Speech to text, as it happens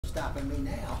stopping me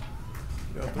now.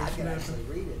 Yeah, I can actually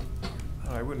read it.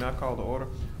 All right, we'll now call the order.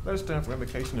 Let us stand for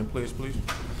invocation and pledge, please.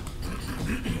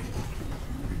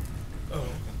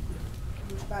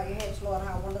 Just bow your heads, Lord,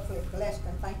 how wonderfully blessed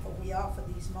and thankful we are for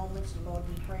these moments. And Lord,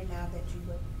 we pray now that you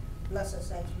would bless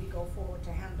us as we go forward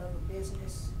to handle the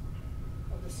business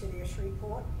of the city of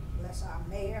Shreveport. Bless our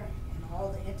mayor and all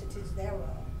the entities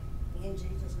thereof. In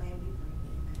Jesus' name we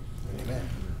pray. Amen.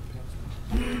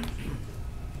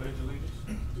 Pledge allegiance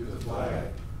to the flag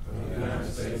of the United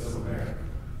States of America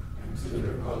and to the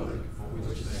republic for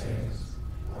which it stands,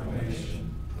 one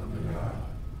nation, under God,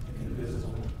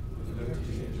 indivisible, with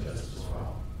liberty and justice for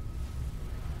all.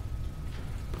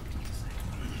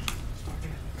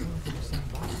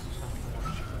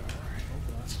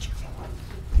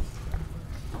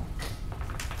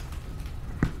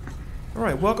 All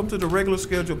right, welcome to the regular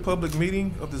scheduled public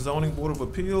meeting of the Zoning Board of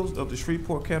Appeals of the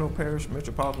Shreveport-Caddo Parish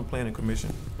Metropolitan Planning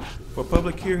Commission. For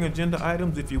public hearing agenda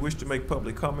items, if you wish to make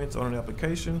public comments on an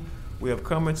application, we have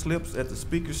comment slips at the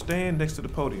speaker's stand next to the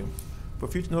podium. For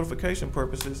future notification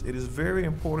purposes, it is very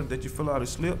important that you fill out a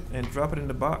slip and drop it in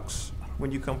the box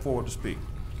when you come forward to speak.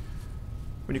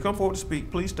 When you come forward to speak,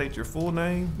 please state your full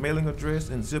name, mailing address,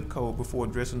 and zip code before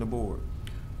addressing the board.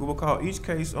 We will call each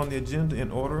case on the agenda in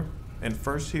order and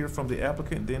first hear from the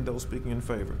applicant, then those speaking in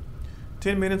favor.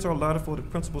 10 minutes are allotted for the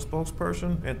principal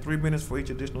spokesperson and 3 minutes for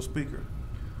each additional speaker.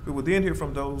 We will then hear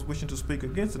from those wishing to speak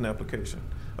against an application.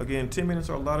 Again, 10 minutes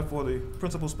are allotted for the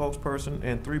principal spokesperson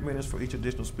and 3 minutes for each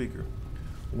additional speaker.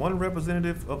 One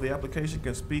representative of the application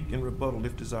can speak in rebuttal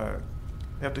if desired.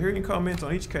 After hearing comments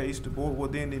on each case, the board will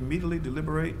then immediately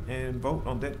deliberate and vote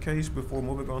on that case before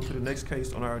moving on to the next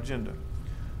case on our agenda.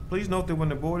 Please note that when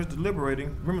the board is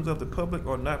deliberating, members of the public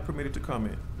are not permitted to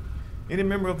comment. Any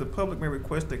member of the public may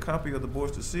request a copy of the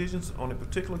board's decisions on a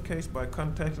particular case by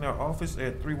contacting our office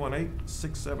at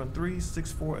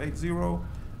 318-673-6480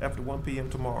 after 1 p.m.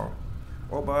 tomorrow,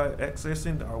 or by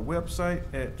accessing our website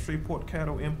at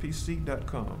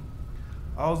shreveportcaddompc.com.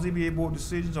 All ZBA board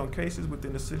decisions on cases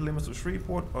within the city limits of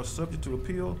Shreveport are subject to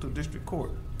appeal to district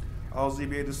court. All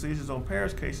ZBA decisions on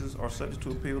parish cases are subject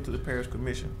to appeal to the parish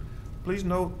commission. Please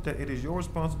note that it is your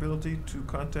responsibility to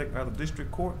contact either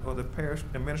district court or the parish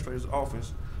administrator's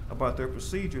office about their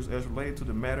procedures as related to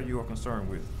the matter you are concerned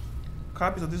with.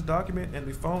 Copies of this document and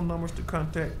the phone numbers to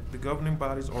contact the governing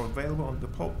bodies are available on the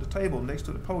table next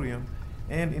to the podium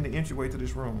and in the entryway to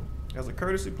this room. As a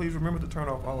courtesy, please remember to turn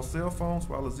off all cell phones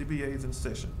while the ZBA is in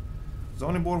session.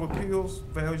 Zoning Board of Appeals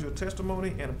values your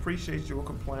testimony and appreciates your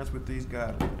compliance with these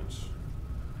guidelines.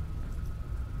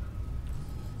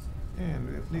 And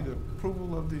we need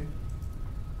approval of the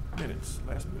minutes,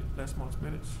 last month's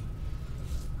minutes.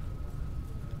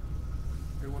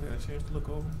 Everyone had a chance to look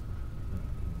over?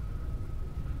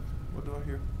 What do I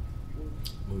hear?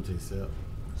 Move to accept.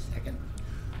 Second.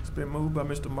 It's been moved by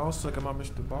Mr. Moss, second by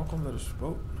Mr. Balcom. Let us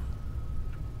vote.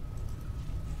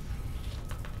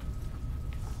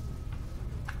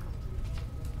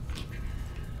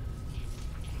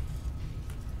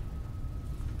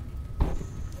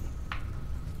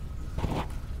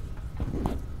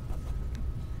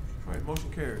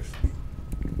 Motion carries.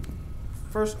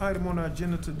 First item on our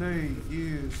agenda today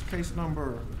is case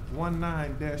number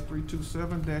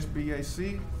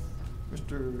 19-327-BAC.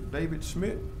 Mr. David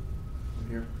Schmidt. I'm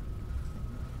here.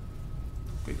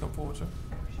 Okay, come forward, sir.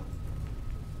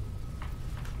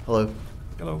 Hello.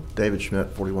 Hello. David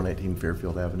Schmidt, 4118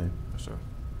 Fairfield Avenue. Yes, sir.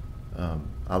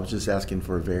 I was just asking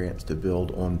for a variance to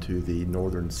build onto the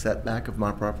northern setback of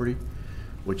my property,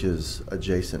 which is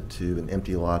adjacent to an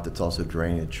empty lot that's also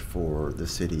drainage for the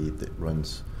city that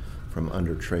runs from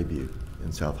under Trayview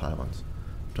in South Highlands.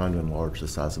 I'm trying to enlarge the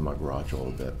size of my garage a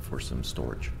little bit for some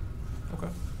storage. Okay.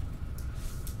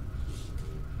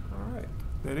 All right.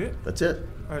 That it? That's it.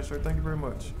 All right, sir. Thank you very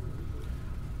much.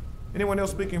 Anyone else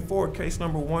speaking for case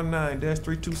number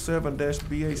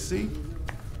 19-327-BAC?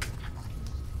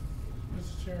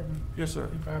 Mr. Chairman. Yes, sir.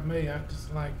 If I may, I'd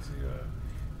just like to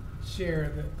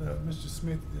share that Mr.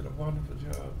 Smith did a wonderful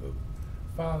job of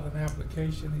filing an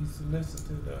application. He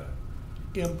solicited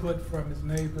input from his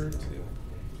neighbor to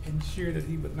ensure that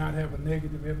he would not have a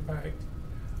negative impact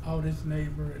on his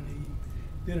neighbor, and he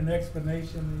did an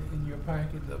explanation in your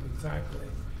packet of exactly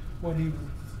what he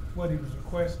was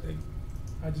requesting.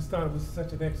 I just thought it was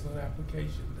such an excellent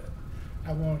application that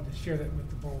I wanted to share that with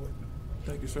the board.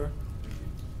 Thank you, sir.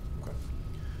 Okay.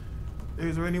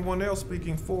 Is there anyone else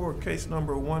speaking for case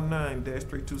number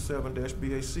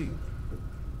 19-327-BAC?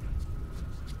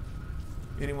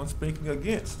 Anyone speaking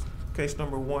against case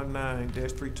number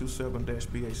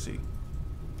 19-327-BAC?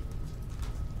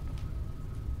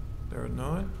 There are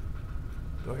none.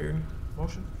 Do I hear any?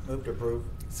 Motion? Move to approve.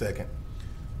 Second.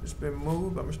 It's been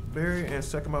moved by Mr. Berry and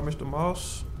second by Mr.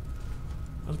 Moss.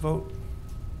 Let's vote.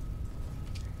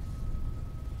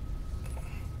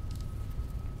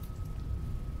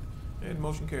 And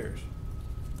motion carries.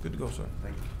 Good to go, sir.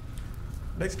 Thank you.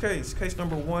 Next case, case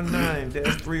number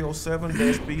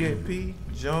 19-307-BAP,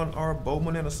 John R.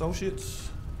 Bowman and Associates.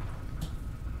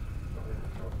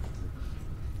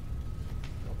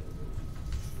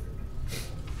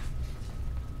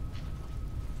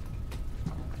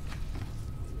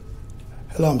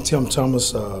 Hello, I'm Tim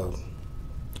Thomas,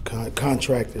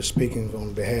 contractor speaking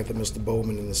on behalf of Mr.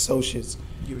 Bowman and Associates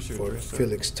Give us your for address, sir.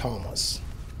 Felix Thomas.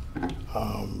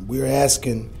 We're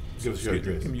asking, Give us your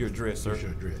address. Give me your address, sir. Give us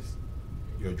your address.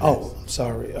 Your address. oh, I'm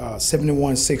sorry,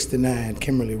 7169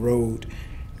 Kimberly Road,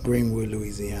 Greenwood,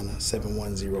 Louisiana,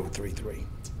 71033.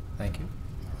 Thank you.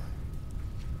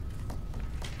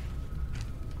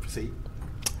 Proceed.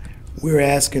 We're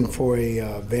asking for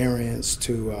a variance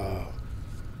to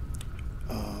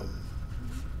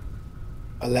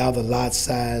allow the lot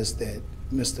size that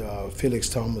Mr. Felix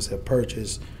Thomas had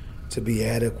purchased to be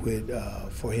adequate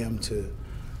for him to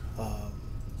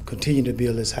continue to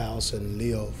build his house and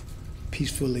live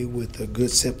peacefully with a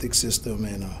good septic system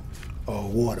and a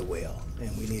water well.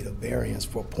 And we need a variance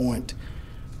for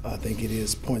I think it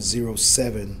is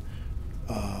 0.07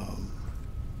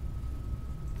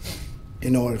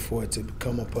 in order for it to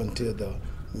come up until the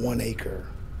 1 acre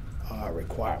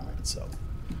requirement. So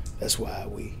that's why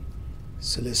we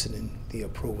soliciting the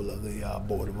approval of the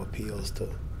Board of Appeals to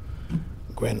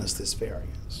grant us this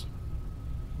variance.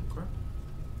 Okay.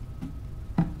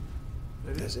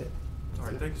 That That's is it. All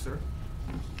right, thank you, sir.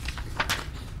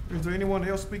 Is there anyone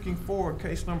else speaking for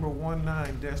case number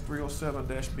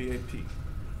 19-307-BAP?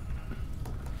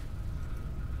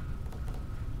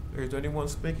 Is there anyone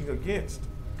speaking against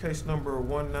case number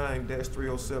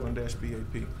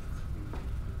 19-307-BAP?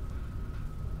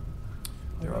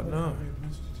 There are none.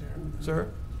 Mr. Chairman. Sir?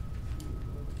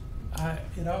 I'm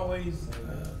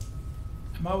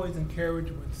always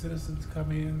encouraged when citizens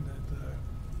come in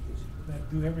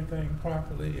that do everything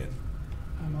properly, and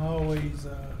I'm always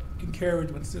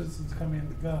encouraged when citizens come in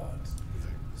with guns.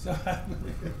 So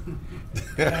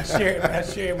I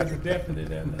share with the deputy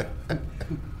that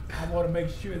I want to make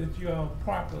sure that you all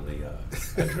properly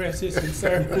address his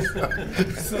concerns so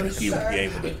that he will be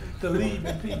able to leave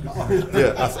in peace.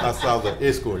 Yeah, I saw the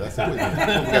escort. I said, what we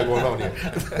got going on here?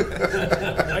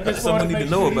 I just Someone want to need make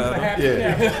to know sure he's about a him. happy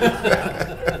Yeah. camper.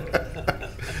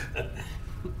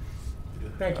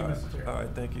 Thank you, Mr. Chair. All right,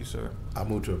 thank you, sir. I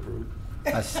move to approve.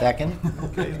 A second?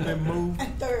 Okay, it's been moved.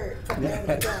 And third, from there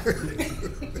to done.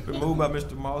 It's been moved by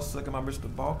Mr. Moss, second by Mr.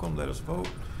 Balcom. Let us vote.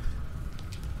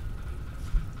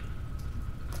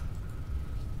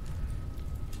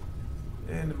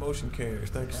 And the motion carries.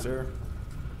 Thank you, sir.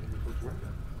 All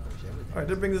right,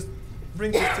 that brings us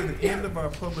to the end of our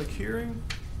public hearing.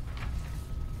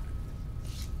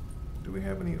 Do we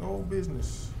have any old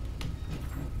business?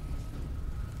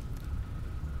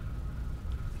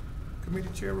 Committee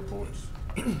chair reports?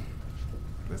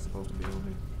 That's supposed to be on here?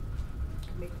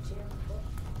 Committee chair report.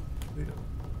 We don't.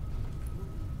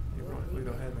 You're right, we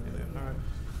don't have any of that. All right.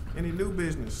 Any new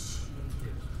business?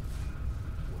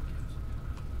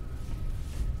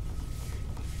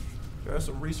 Got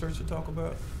some research to talk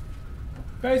about?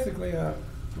 Basically,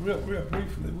 real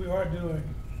briefly, we are doing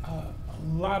a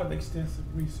lot of extensive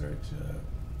research.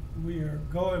 We are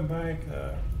going back,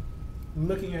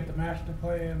 looking at the master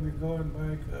plan. We're going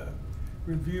back,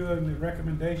 reviewing the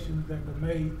recommendations that were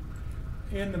made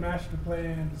in the master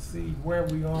plan to see where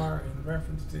we are in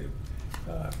reference to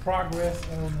progress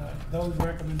on those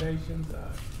recommendations.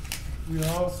 We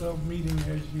are also meeting,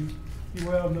 as you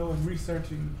well know, and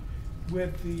researching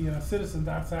with the citizens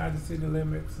outside the city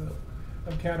limits of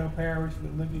Caddo Parish.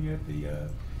 We're looking at the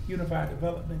Unified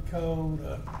Development Code,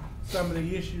 some of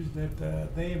the issues that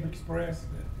they have expressed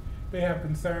that they have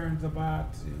concerns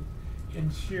about, to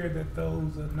ensure that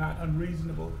those are not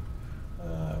unreasonable.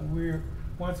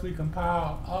 Once we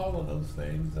compile all of those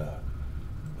things, a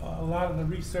lot of the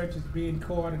research is being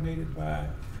coordinated by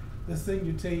the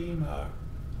senior team,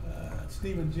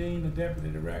 Stephen Jean, the deputy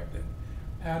director,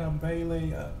 Adam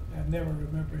Bailey, I never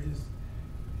remember his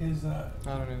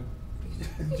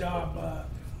job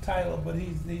title, but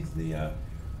he's the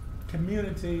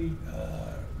community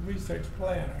research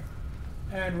planner,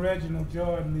 and Reginald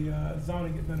Jordan, the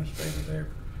zoning administrator.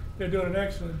 They're doing an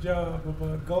excellent job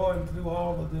of going through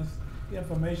all of this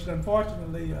information.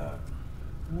 Unfortunately,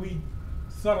 we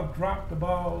sort of dropped the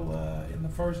ball in the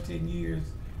first 10 years.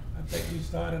 I think we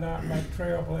started out like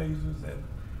trailblazers, and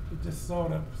it just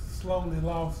sort of slowly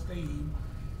lost steam.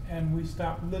 and we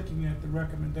stopped looking at the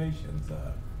recommendations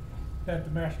that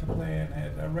the master plan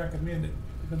had recommended,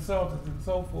 the consultants and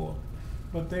so forth.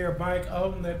 But they are back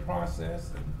on that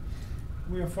process, and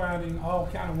we're finding all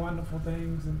kind of wonderful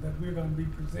things, and that we're going to be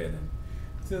presenting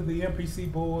to the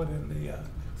MPC board and the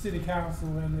city council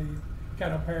and the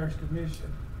Caddo Parish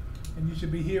Commission. And you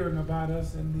should be hearing about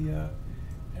us in the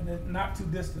not too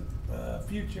distant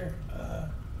future,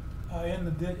 in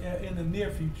the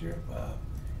near future,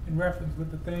 in reference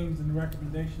with the things and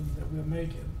recommendations that we're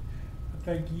making. I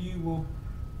think you will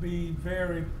be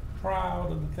very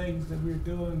proud of the things that we're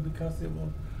doing, because it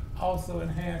will also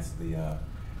enhance the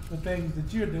things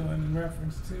that you're doing in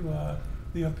reference to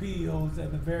the appeals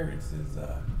and the variances.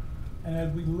 And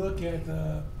as we look at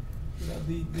the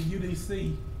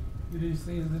UDC is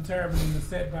determining the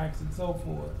setbacks and so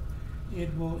forth, it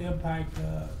will impact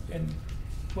in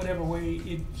whatever way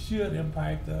it should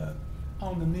impact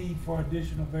on the need for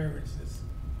additional variances.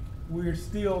 We're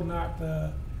still not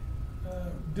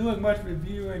doing much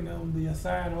reviewing on the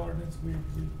sign ordinance. We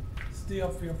still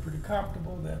feel pretty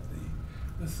comfortable that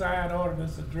the sign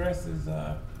ordinance addresses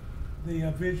the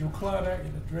visual clutter.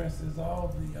 It addresses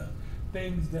all the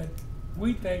things that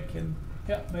we think can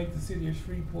help make the city of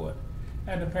Shreveport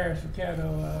and the parish of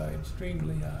Caddo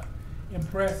extremely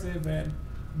impressive and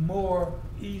more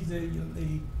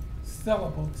easily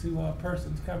sellable to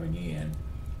persons coming in,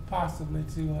 possibly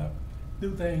to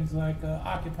do things like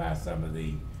occupy some of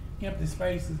the empty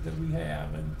spaces that we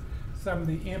have and some of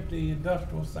the empty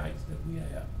industrial sites that we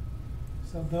have.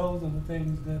 So those are the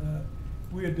things that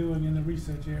we're doing in the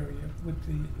research area with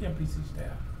the MPC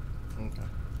staff. Okay.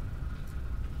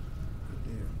 Good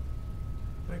deal.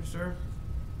 Thank you, sir.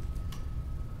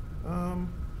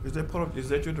 Is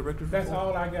that your director's report? That's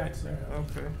all I got, sir.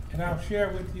 Okay. And I'll share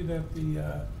with you that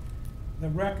the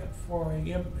record for a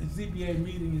ZBA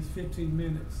meeting is 15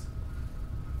 minutes,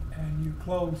 and you're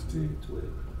close to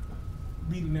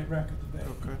beating that record today.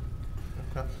 Okay.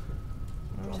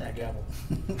 That gavel.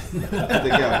 The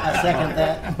gavel. I second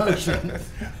that motion.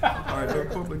 All right, no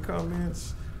public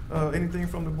comments. Anything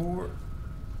from the board?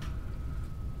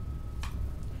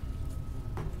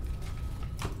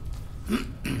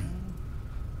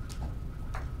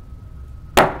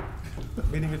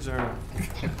 Meeting adjourned.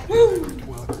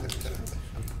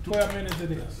 12 minutes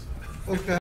it is.